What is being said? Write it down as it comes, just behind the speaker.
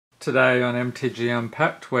Today on MTG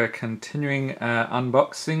Unpacked we're continuing our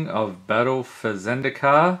unboxing of Battle for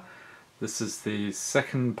Zendikar. This is the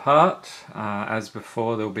second part. As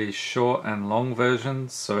before, there'll be short and long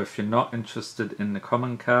versions, so if you're not interested in the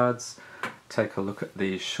common cards, take a look at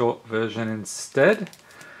the short version instead.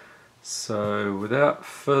 So without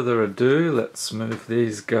further ado, let's move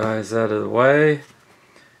these guys out of the way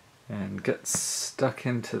and get stuck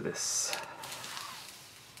into this.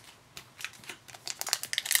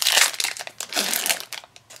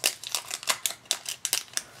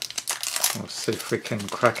 We'll see if we can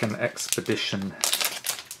crack an expedition.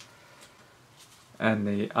 And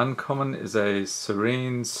the uncommon is a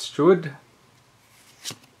Serene Steward,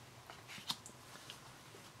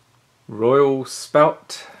 Royal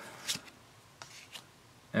Spout,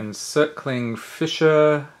 Encircling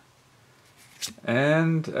Fisher,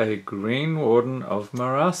 and a Green Warden of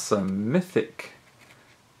Marasa, mythic.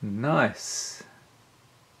 Nice.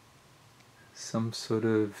 Some sort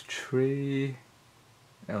of tree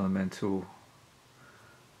elemental.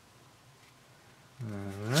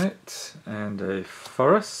 Alright, and a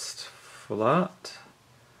forest, full art,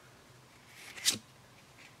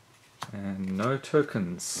 and no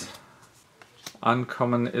tokens.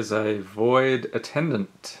 Uncommon is a Void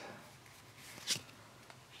Attendant,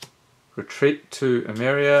 Retreat to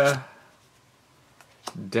Emeria,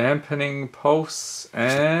 Dampening Pulse,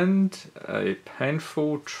 and a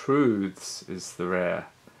Painful Truths is the rare.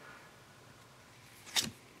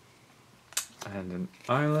 And an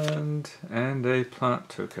island and a plant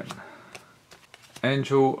token.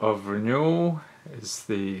 Angel of Renewal is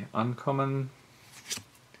the uncommon.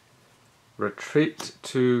 Retreat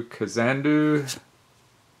to Kazandu,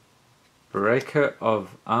 Breaker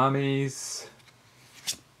of Armies,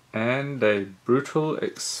 and a Brutal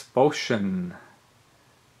Expulsion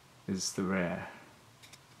is the rare.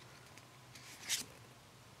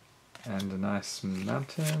 And a nice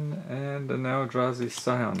mountain and an Eldrazi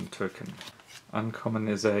Scion token. Uncommon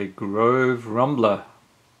is a Grove Rumbler,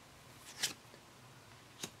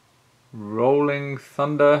 Rolling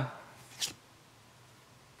Thunder,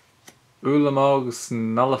 Ulamog's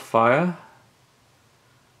Nullifier.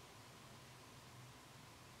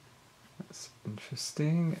 That's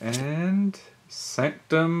interesting. And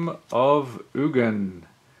Sanctum of Ugin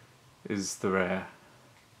is the rare.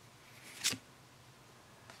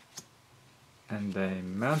 And a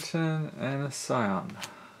mountain and a Scion.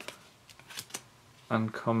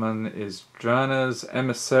 Uncommon is Drana's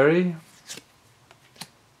Emissary,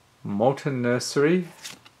 Molten Nursery,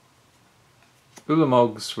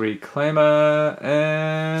 Ulamog's Reclaimer,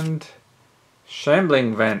 and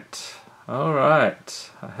Shambling Vent.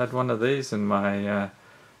 Alright, I had one of these in my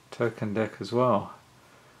token deck as well.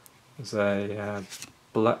 There's a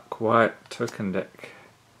black-white token deck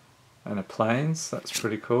and a Plains, that's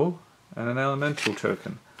pretty cool, and an elemental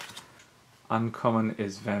token. Uncommon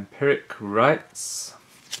is Vampiric Rites,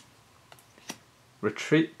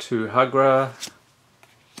 Retreat to Hagra,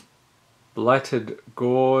 Blighted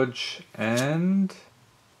Gorge, and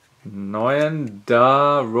Noyan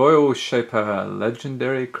Da Royal Shaper,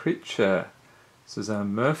 legendary creature. This is a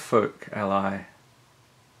merfolk ally.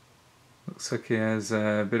 Looks like he has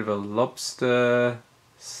a bit of a lobster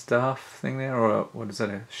staff thing there, or what is that,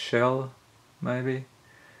 a shell maybe?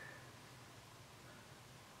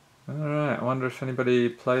 Alright, I wonder if anybody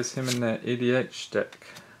plays him in their EDH deck.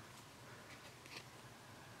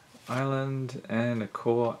 Island and a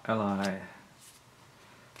core ally.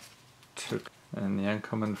 And the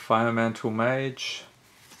uncommon Firemantle Mage.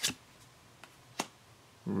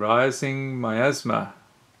 Rising Miasma.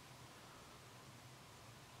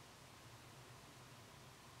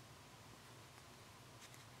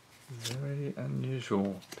 Very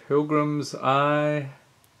unusual. Pilgrim's Eye.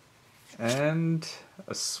 And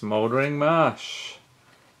a Smouldering Marsh.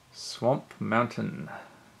 Swamp Mountain.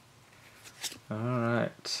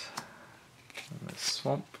 Alright. A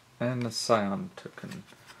Swamp and a Scion token.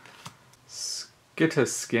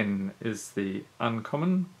 Skitterskin is the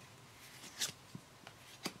uncommon.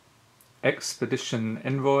 Expedition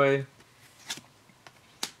Envoy.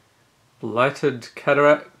 Blighted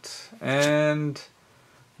Cataract. And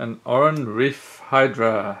an Oran Reef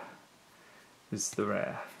Hydra is the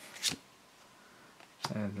rare.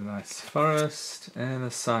 And a nice forest and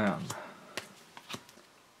a Scion.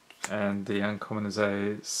 And the uncommon is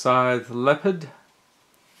a Scythe Leopard,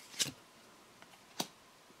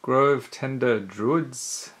 Grove Tender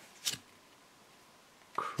Druids,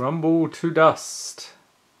 Crumble to Dust,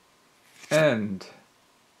 and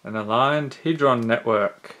an Aligned Hedron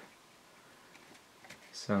Network.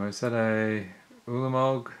 So is that a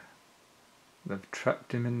Ulamog? They've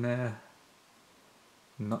trapped him in there.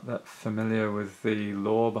 not that familiar with the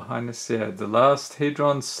lore behind this. Yeah, the last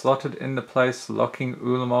Hedron slotted into place, locking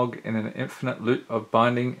Ulamog in an infinite loop of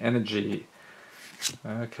binding energy.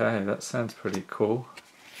 Okay, that sounds pretty cool.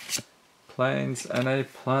 Plains and a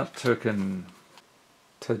plant token.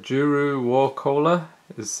 Tajuru Warcaller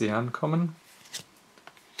is the uncommon.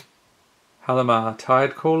 Halimar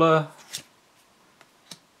Tidecaller.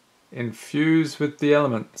 Infuse with the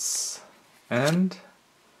elements. And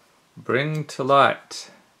Bring to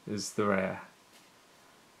Light is the rare.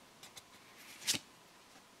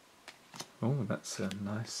 Oh, that's a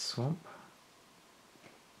nice swamp.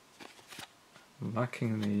 I'm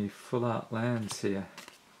liking the full art lands here.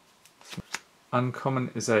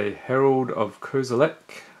 Uncommon is a Herald of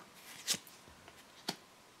Kozilek.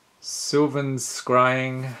 Sylvan's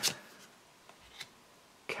Scrying.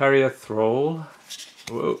 Carrier Thrall.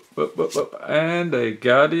 Whoop, whoop, whoop, whoop. And a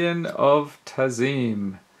Guardian of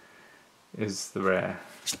Tazim is the rare.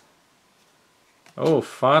 Oh,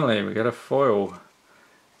 finally we got a foil.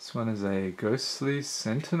 This one is a Ghostly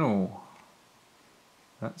Sentinel.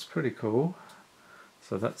 That's pretty cool.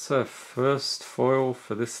 So that's our first foil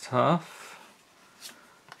for this half.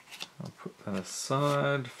 I'll put that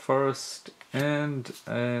aside. Forest and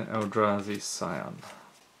an Eldrazi Scion.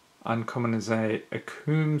 Uncommon is a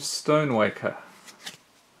Akoum Stonewaker.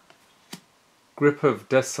 Grip of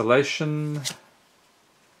Desolation.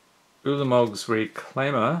 Ulamog's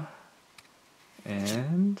Reclaimer.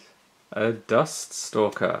 And a Dust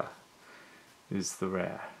Stalker is the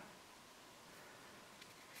rare.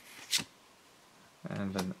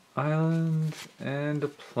 And an island and a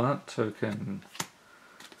plant token.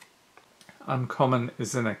 Uncommon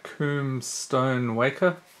is an Akoum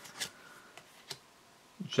Stonewaker.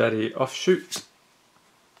 Jaddy Offshoot.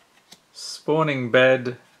 Spawning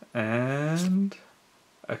Bed and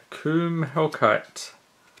Akoum Hellkite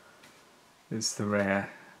is the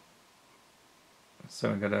rare.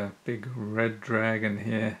 So we've got a big red dragon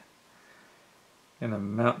here in a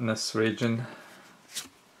mountainous region.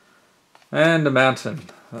 And a mountain,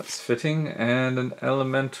 that's fitting, and an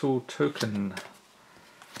elemental token.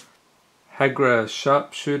 Hagra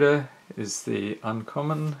Sharpshooter is the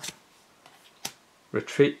uncommon.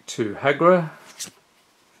 Retreat to Hagra.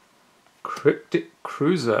 Cryptic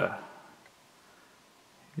Cruiser.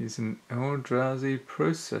 He's an Eldrazi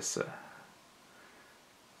processor.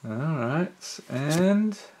 Alright,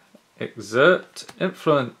 and Exert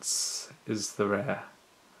Influence is the rare.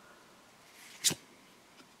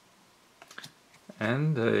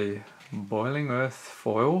 And a Boiling Earth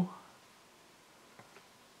foil.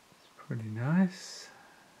 It's pretty nice.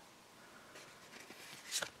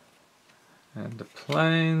 And the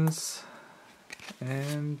Plains.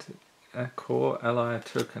 And a Core Ally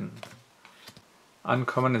token.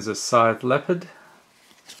 Uncommon is a Scythe Leopard.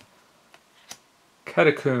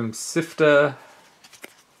 Catacomb Sifter.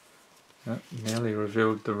 Oh, nearly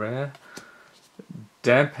revealed the rare.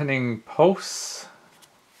 Dampening Pulse.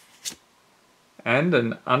 And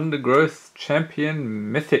an Undergrowth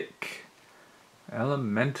Champion Mythic.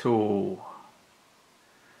 Elemental.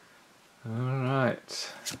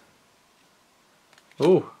 Alright.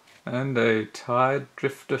 Oh, and a Tide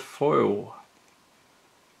Drifter foil.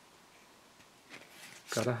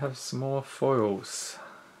 Gotta have some more foils.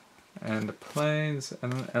 And the Plains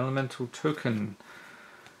and an Elemental token.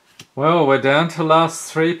 Well, we're down to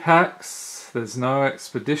last 3 packs. There's no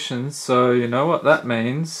expeditions, so you know what that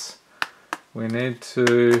means. We need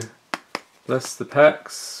to bless the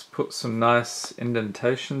packs, put some nice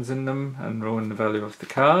indentations in them and ruin the value of the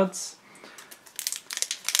cards.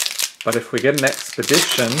 But if we get an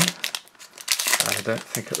expedition, I don't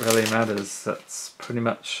think it really matters. That's pretty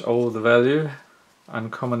much all the value.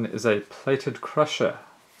 Uncommon is a Plated Crusher.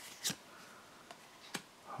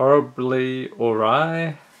 Horribly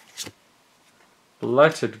Awry,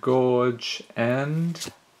 Blighted Gorge,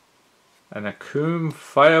 and an Akoum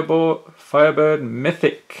Firebird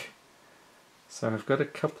Mythic. So I've got a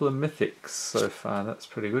couple of mythics so far, that's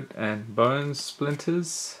pretty good. And Bone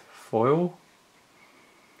Splinters, foil.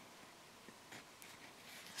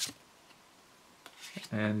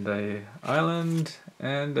 And a island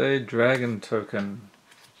and a dragon token.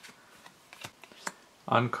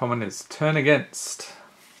 Uncommon is Turn Against.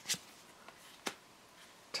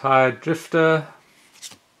 Tide Drifter.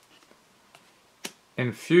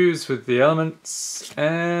 Infuse with the elements,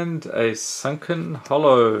 and a Sunken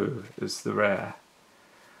Hollow is the rare.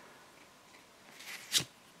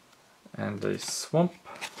 And a Swamp,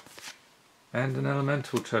 and an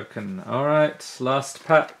Elemental token. Alright, last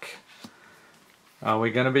pack. Are we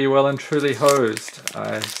going to be well and truly hosed?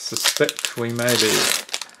 I suspect we may be.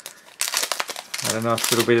 I don't know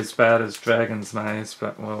if it'll be as bad as Dragon's Maze,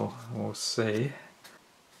 but we'll see.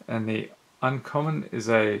 And the uncommon is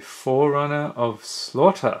a Forerunner of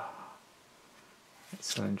Slaughter.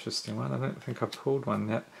 That's an interesting one. I don't think I pulled one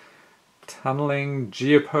yet. Tunneling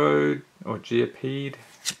Geopode or Geopede.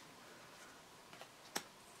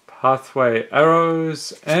 Pathway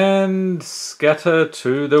Arrows and Scatter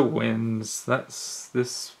to the Winds. That's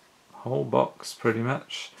this whole box pretty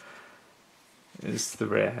much is the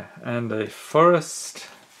rare. And a Forest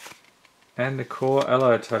and a Core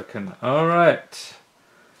Ally token. Alright.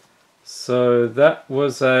 So that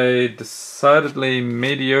was a decidedly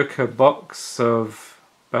mediocre box of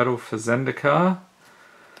Battle for Zendikar.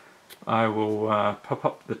 I will pop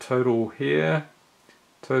up the total here.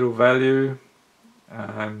 Total value.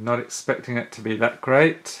 I'm not expecting it to be that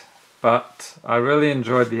great, but I really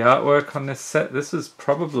enjoyed the artwork on this set. This is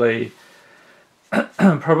probably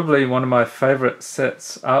probably one of my favourite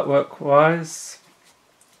sets artwork wise.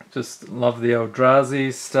 Just love the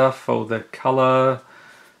Eldrazi stuff, all the colour,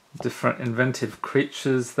 different inventive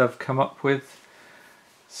creatures they've come up with.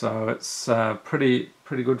 So it's pretty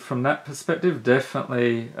good from that perspective.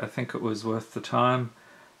 Definitely I think it was worth the time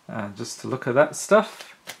just to look at that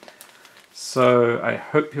stuff. So I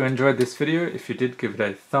hope you enjoyed this video. If you did, give it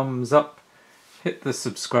a thumbs up. Hit the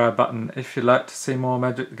subscribe button if you'd like to see more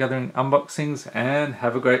Magic the Gathering unboxings, and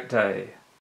have a great day.